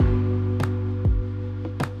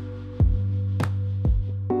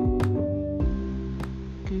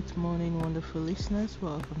wonderful listeners.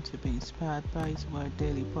 Welcome to Be Inspired by His Word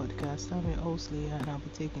Daily Podcast. I'm your host, Leah, and I'll be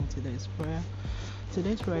taking today's prayer.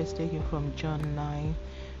 Today's prayer is taken from John 9,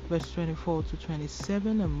 verse 24 to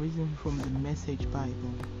 27. I'm reading from the Message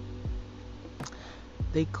Bible.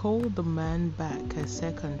 They called the man back a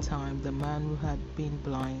second time, the man who had been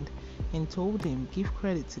blind, and told him, "Give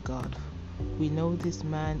credit to God. We know this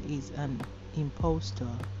man is an impostor."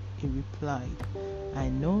 He replied, "I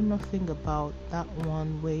know nothing about that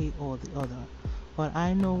one way or the other, but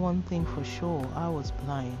I know one thing for sure. I was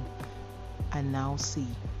blind and now see."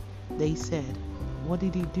 They said, "What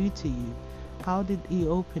did he do to you? How did he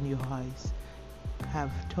open your eyes?"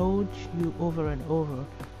 "Have told you over and over,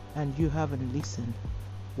 and you haven't listened.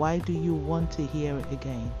 Why do you want to hear it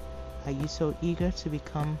again? Are you so eager to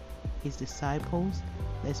become his disciples?"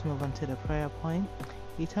 Let's move on to the prayer point.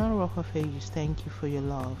 Eternal Rock of Ages, thank you for your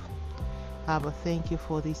love. Abba, thank you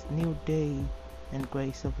for this new day and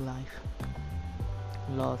grace of life.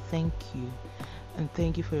 Lord, thank you. And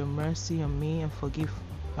thank you for your mercy on me, and forgive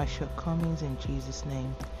my shortcomings in Jesus'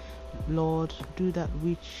 name. Lord, do that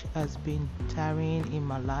which has been tarrying in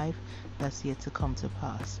my life that's yet to come to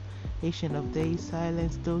pass. Ancient of days,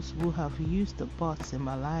 silence those who have used the buts in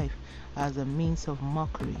my life as a means of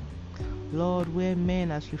mockery. Lord, where men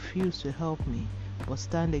has refused to help me, but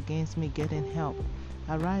stand against me getting help,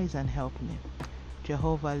 arise and help me.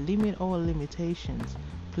 Jehovah, limit all limitations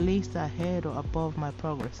placed ahead or above my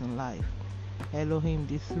progress in life. Elohim,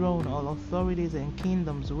 dethrone all authorities and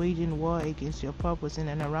kingdoms waging war against your purpose in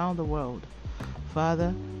and around the world.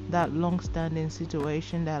 Father, that long-standing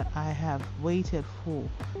situation that I have waited for,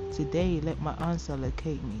 today let my answer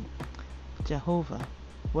locate me. Jehovah,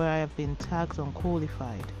 where I have been tagged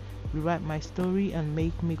unqualified, rewrite my story and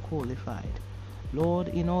make me qualified. Lord,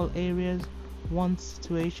 in all areas, one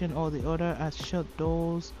situation or the other has shut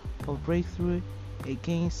doors of breakthrough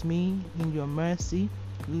against me. In your mercy,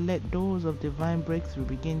 let doors of divine breakthrough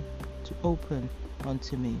begin to open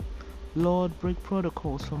unto me. Lord, break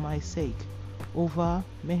protocols for my sake.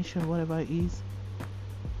 Mention whatever it is,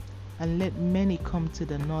 and let many come to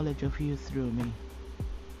the knowledge of you through me.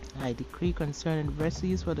 I decree concerning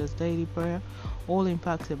verses for this daily prayer, all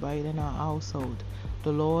impacted by it in our household.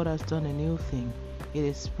 The Lord has done a new thing. It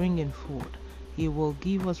is springing forth. He will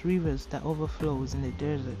give us rivers that overflows in the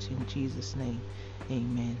desert in Jesus' name.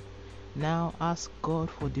 Amen. Now ask God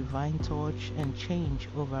for divine touch and change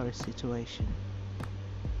over a situation.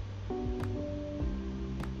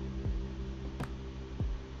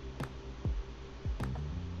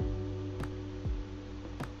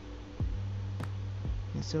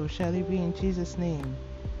 And so shall it be in Jesus' name.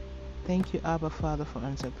 Thank you, Abba Father, for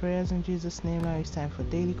answered prayers in Jesus' name. Now it's time for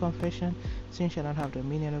daily confession. Sin shall not have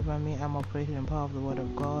dominion over me. I'm operating in the power of the Word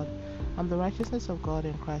of God. I'm the righteousness of God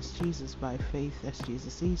in Christ Jesus by faith, as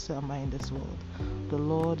Jesus is, so am I in this world. The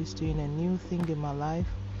Lord is doing a new thing in my life.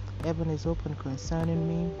 Heaven is open concerning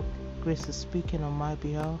me. Grace is speaking on my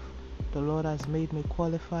behalf. The Lord has made me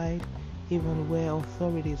qualified, even where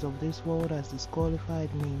authorities of this world has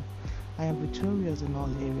disqualified me. I am victorious in all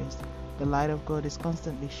areas. The light of God is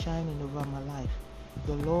constantly shining over my life.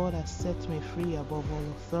 The Lord has set me free above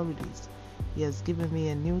all authorities. He has given me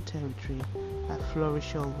a new territory. I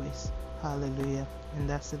flourish always. Hallelujah. And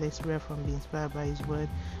that's today's prayer from Be Inspired by His Word.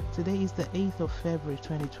 Today is the 8th of February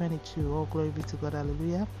 2022. All glory be to God.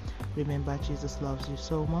 Hallelujah. Remember, Jesus loves you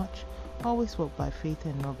so much. Always walk by faith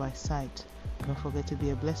and not by sight. Don't forget to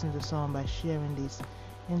be a blessing to someone by sharing this.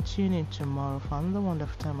 And tune in tomorrow for another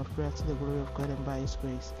wonderful time of prayer to the glory of God and by His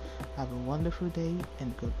grace. Have a wonderful day,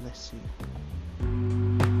 and God bless you.